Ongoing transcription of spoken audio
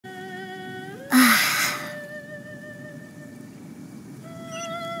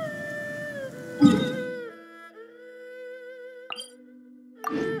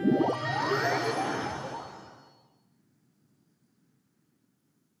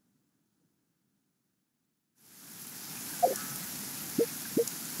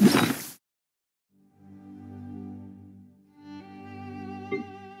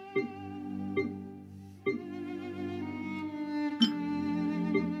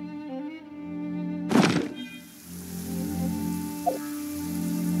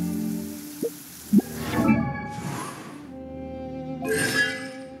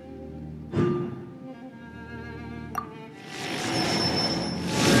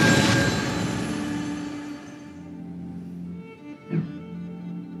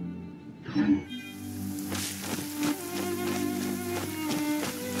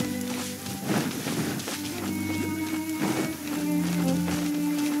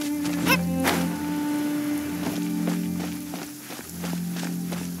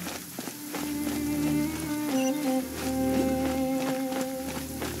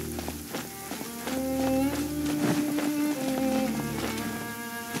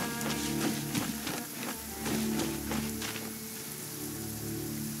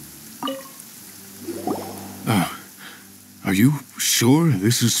Are you sure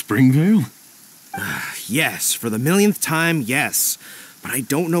this is Springvale? Yes, for the millionth time, yes. But I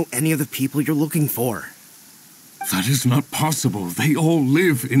don't know any of the people you're looking for. That is not possible. They all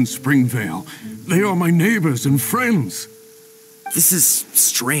live in Springvale. They are my neighbors and friends. This is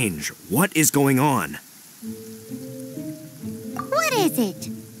strange. What is going on? What is it?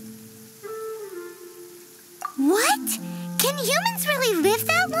 What? Can humans really live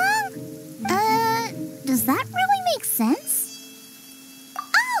that long? Does that really make sense?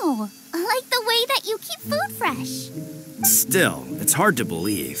 Oh, like the way that you keep food fresh. Still, it's hard to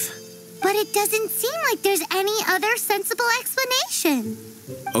believe. But it doesn't seem like there's any other sensible explanation.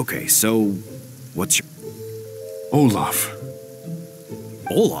 Okay, so what's your... Olaf.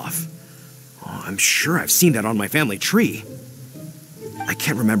 Olaf? Oh, I'm sure I've seen that on my family tree. I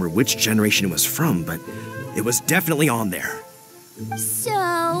can't remember which generation it was from, but it was definitely on there.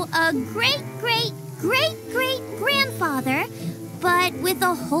 So, a great-great-great-great-grandfather, but with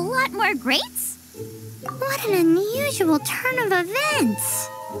a whole lot more greats? What an unusual turn of events.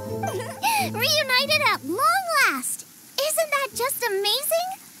 Reunited at long last. Isn't that just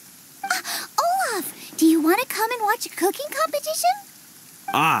amazing? Olaf, do you want to come and watch a cooking competition?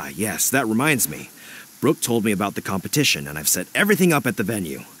 Ah, yes, that reminds me. Brooke told me about the competition, and I've set everything up at the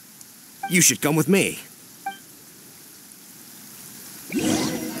venue. You should come with me.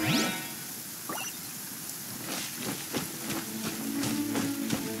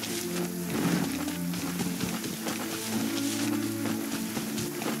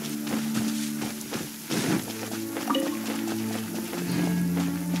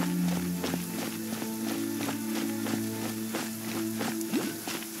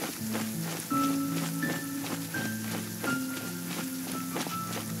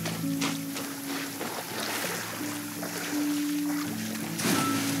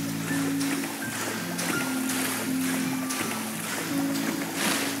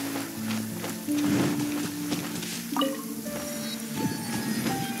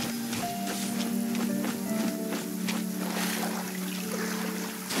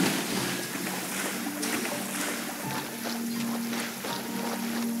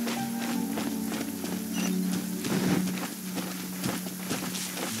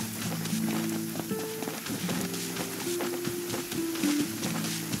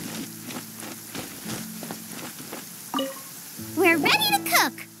 We're ready to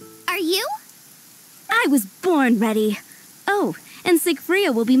cook. Are you? I was born ready. Oh, and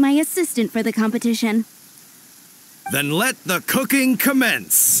Sigfria will be my assistant for the competition. Then let the cooking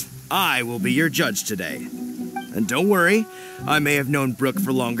commence. I will be your judge today. And don't worry, I may have known Brooke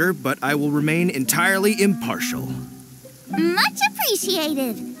for longer, but I will remain entirely impartial. Much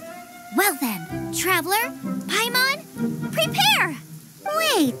appreciated. Well then, Traveler, Paimon, prepare!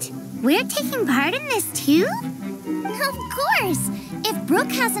 Wait, we're taking part in this too? Of course! If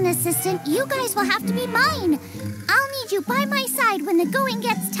Brooke has an assistant, you guys will have to be mine. I'll need you by my side when the going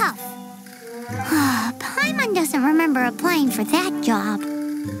gets tough. Paimon doesn't remember applying for that job.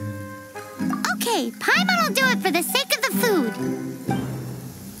 Okay, Paimon will do it for the sake of the food.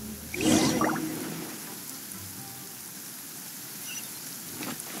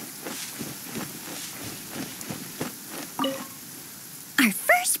 Our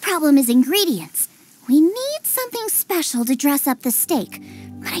first problem is ingredients. We need something special to dress up the steak,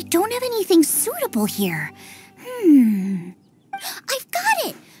 but I don't have anything suitable here. I've got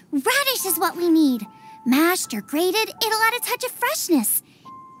it! Radish is what we need. Mashed or grated, it'll add a touch of freshness.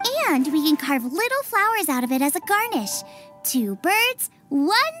 And we can carve little flowers out of it as a garnish. 2 birds,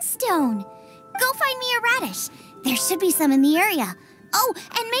 1 stone. Go find me a radish. There should be some in the area. Oh,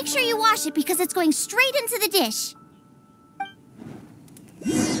 and make sure you wash it because it's going straight into the dish.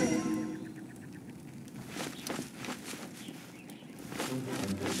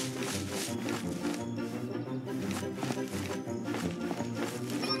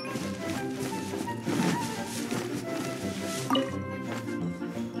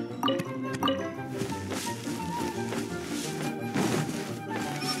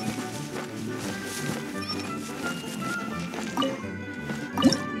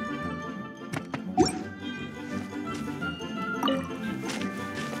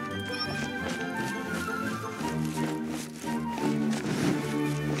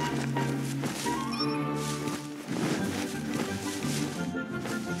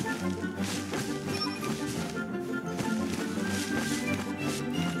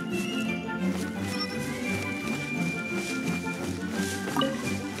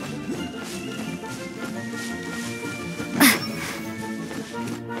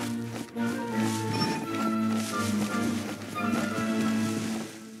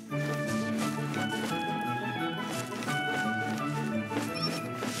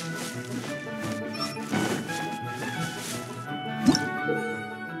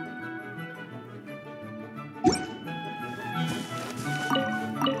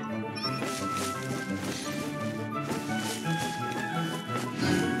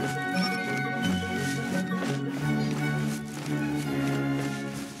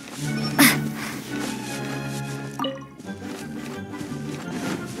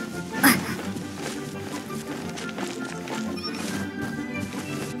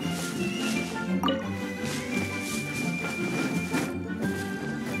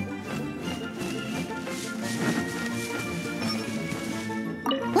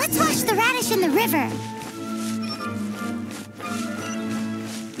 wash the radish in the river.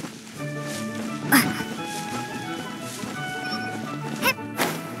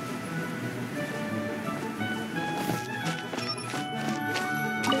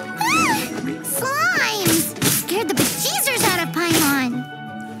 Slimes! Scared the bejeezers out of Paimon.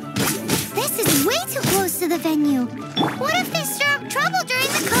 This is way too close to the venue. What if they stir up trouble during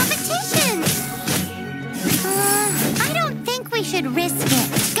the competition? I don't think we should risk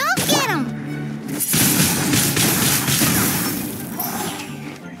it. Go get them!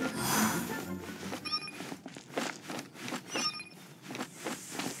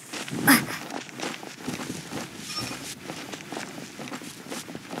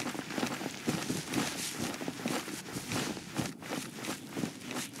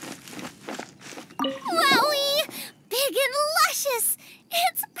 Wowie! Big and luscious!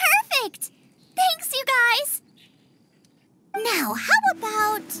 It's perfect! Thanks, you guys! Now, how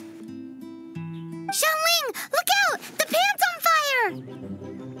about... Xiangling, look out! The pan's on fire!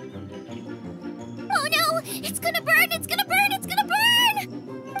 Oh no! It's gonna burn! It's gonna burn! It's gonna burn!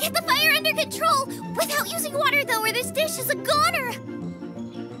 Get the fire under control! Without using water, though, or this dish is a goner!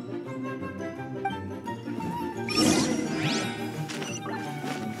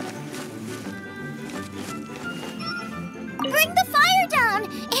 Bring the fire down!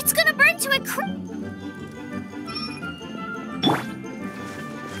 It's gonna burn to a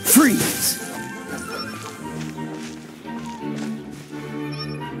Freeze!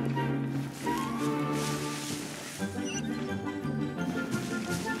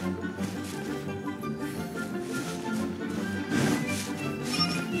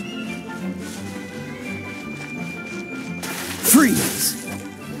 Freeze!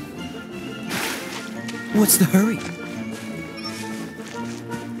 What's the hurry?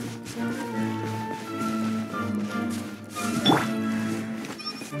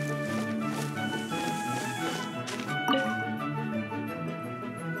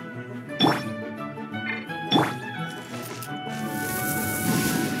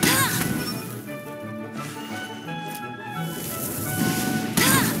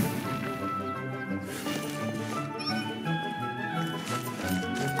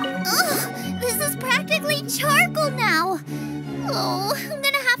 This is practically charcoal now. Oh, I'm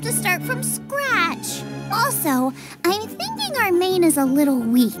gonna have to start from scratch. Also, I'm thinking our main is a little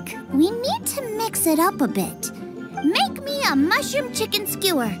weak. We need to mix it up a bit. Make me a mushroom chicken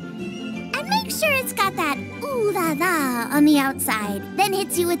skewer. And make sure it's got that ooh la la on the outside. Then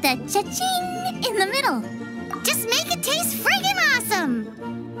hits you with the cha-ching in the middle. Just make it taste friggin' awesome!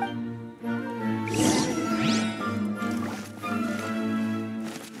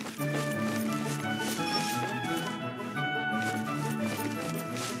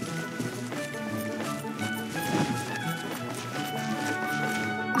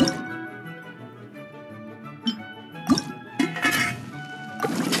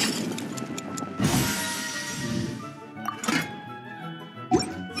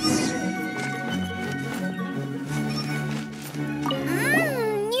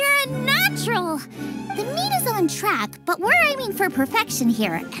 The meat is on track, but we're aiming for perfection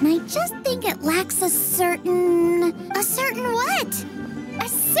here, and I just think it lacks a certain what? A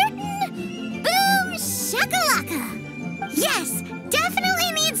certain boom shakalaka. Yes,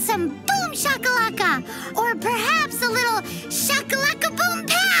 definitely needs some boom shakalaka, or perhaps a little shakalaka boom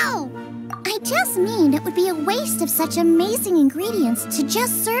pow. I just mean it would be a waste of such amazing ingredients to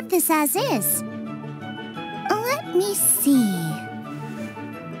just serve this as is. Let me see.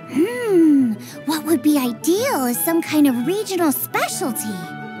 What would be ideal is some kind of regional specialty.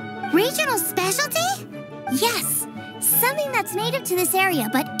 Regional specialty? Yes, something that's native to this area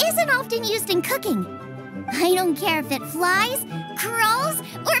but isn't often used in cooking. I don't care if it flies, crawls,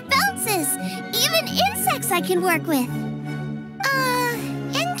 or bounces. Even insects I can work with.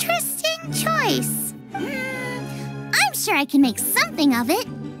 Interesting choice. I'm sure I can make something of it.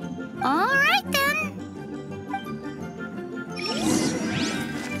 All right then.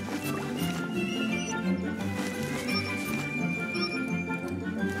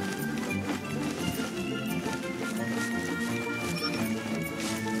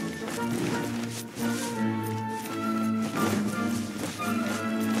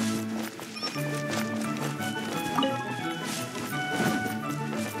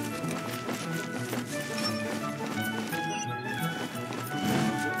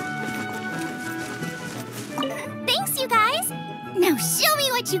 You guys, now show me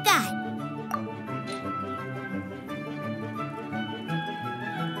what you got.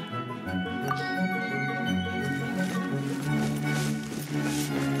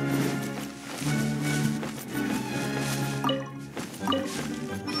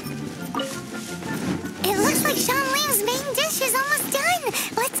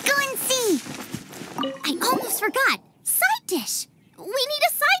 We need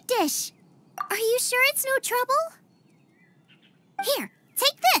a side dish. Are you sure it's no trouble? Here,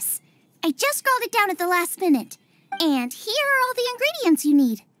 take this. I just scrawled it down at the last minute. And here are all the ingredients you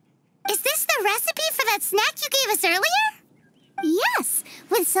need. Is this the recipe for that snack you gave us earlier? Yes,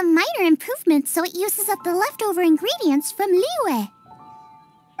 with some minor improvements so it uses up the leftover ingredients from Liyue.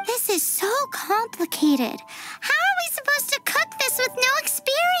 This is so complicated. How are we supposed to cook this with no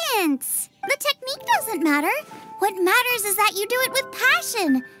experience? The technique doesn't matter. What matters is that you do it with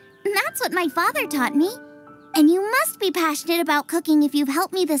passion. That's what my father taught me. And you must be passionate about cooking if you've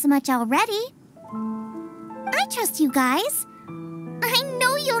helped me this much already. I trust you guys. I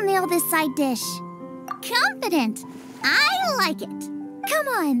know you'll nail this side dish. Confident. I like it. Come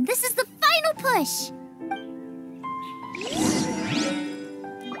on, this is the final push.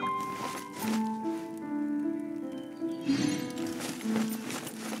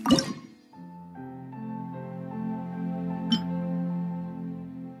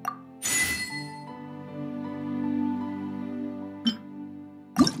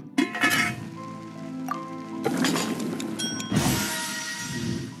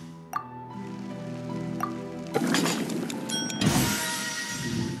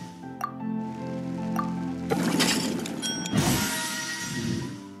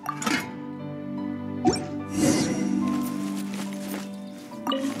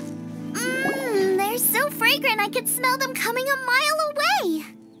 I could smell them coming a mile away.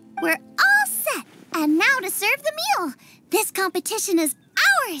 We're all set. And now to serve the meal. This competition is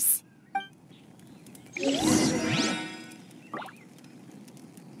ours.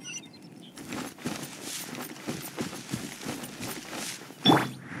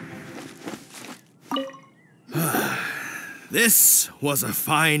 This was a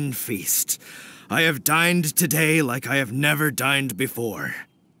fine feast. I have dined today like I have never dined before.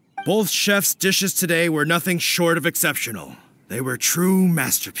 Both chefs' dishes today were nothing short of exceptional. They were true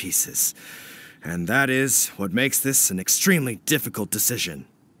masterpieces. And that is what makes this an extremely difficult decision.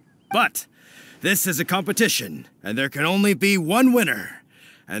 But this is a competition, and there can only be one winner.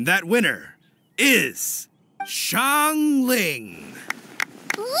 And that winner is Xiangling.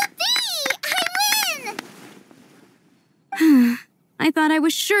 Whoopee! I win! I thought I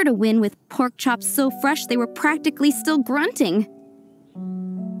was sure to win with pork chops so fresh they were practically still grunting.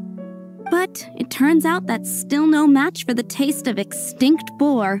 But it turns out that's still no match for the taste of extinct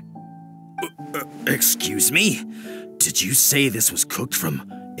boar. Excuse me? Did you say this was cooked from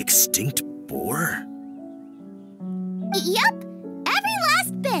extinct boar? Yep, every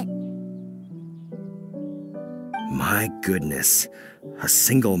last bit. My goodness, a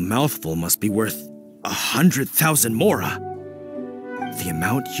single mouthful must be worth 100,000 mora. The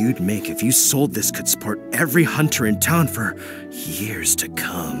amount you'd make if you sold this could support every hunter in town for years to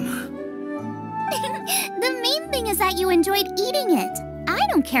come. The main thing is that you enjoyed eating it. I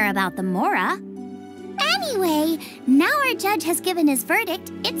don't care about the mora. Anyway, now our judge has given his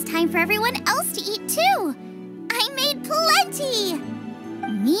verdict, it's time for everyone else to eat too. I made plenty.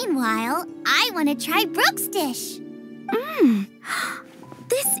 Meanwhile, I want to try Brooke's dish.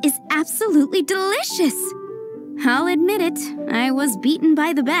 This is absolutely delicious. I'll admit it, I was beaten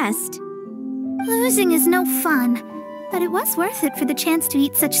by the best. Losing is no fun, but it was worth it for the chance to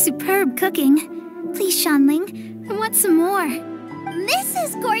eat such superb cooking. Please, Xiangling, I want some more. This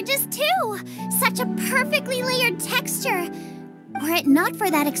is gorgeous too! Such a perfectly layered texture. Were it not for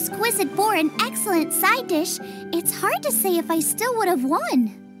that exquisite boar and excellent side dish, it's hard to say if I still would have won.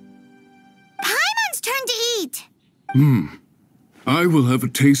 Paimon's turn to eat! I will have a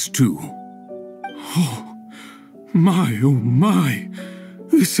taste too. Oh my.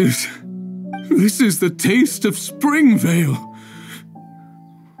 This is the taste of Springvale.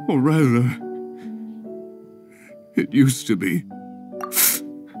 Or rather, it used to be.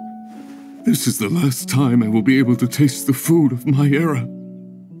 This is the last time I will be able to taste the food of my era.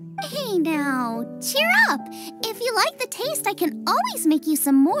 Hey now, cheer up. If you like the taste, I can always make you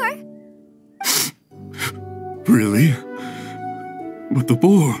some more. Really? But the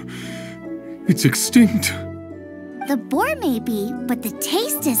boar, it's extinct. The boar may be, but the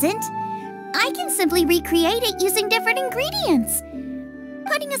taste isn't. I can simply recreate it using different ingredients.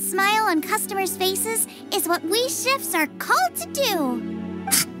 Putting a smile on customers' faces is what we chefs are called to do.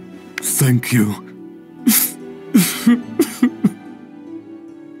 Thank you.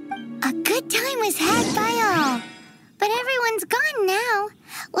 A good time was had by all. But everyone's gone now.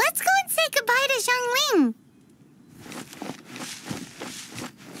 Let's go and say goodbye to Xiangling.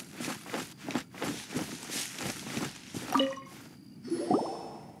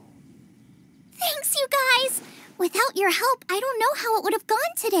 Thanks, you guys. Without your help, I don't know how it would have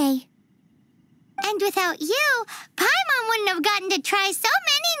gone today. And without you, Paimon wouldn't have gotten to try so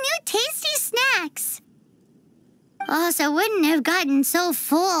many new tasty snacks. Also wouldn't have gotten so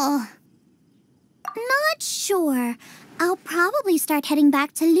full. Not sure. I'll probably start heading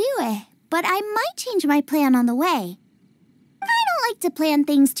back to Lue, but I might change my plan on the way. I don't like to plan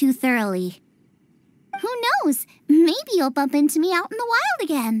things too thoroughly. Who knows? Maybe you'll bump into me out in the wild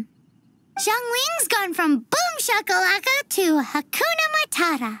again. Xiangling's gone from boom shakalaka to Hakuna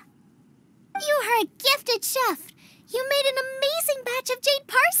Matata. You are a gifted chef. You made an amazing batch of jade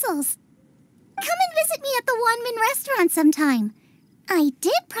parcels. Come and visit me at the Wanmin restaurant sometime. I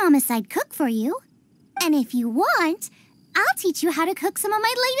did promise I'd cook for you. And if you want, I'll teach you how to cook some of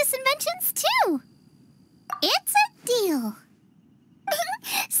my latest inventions too. It's a deal.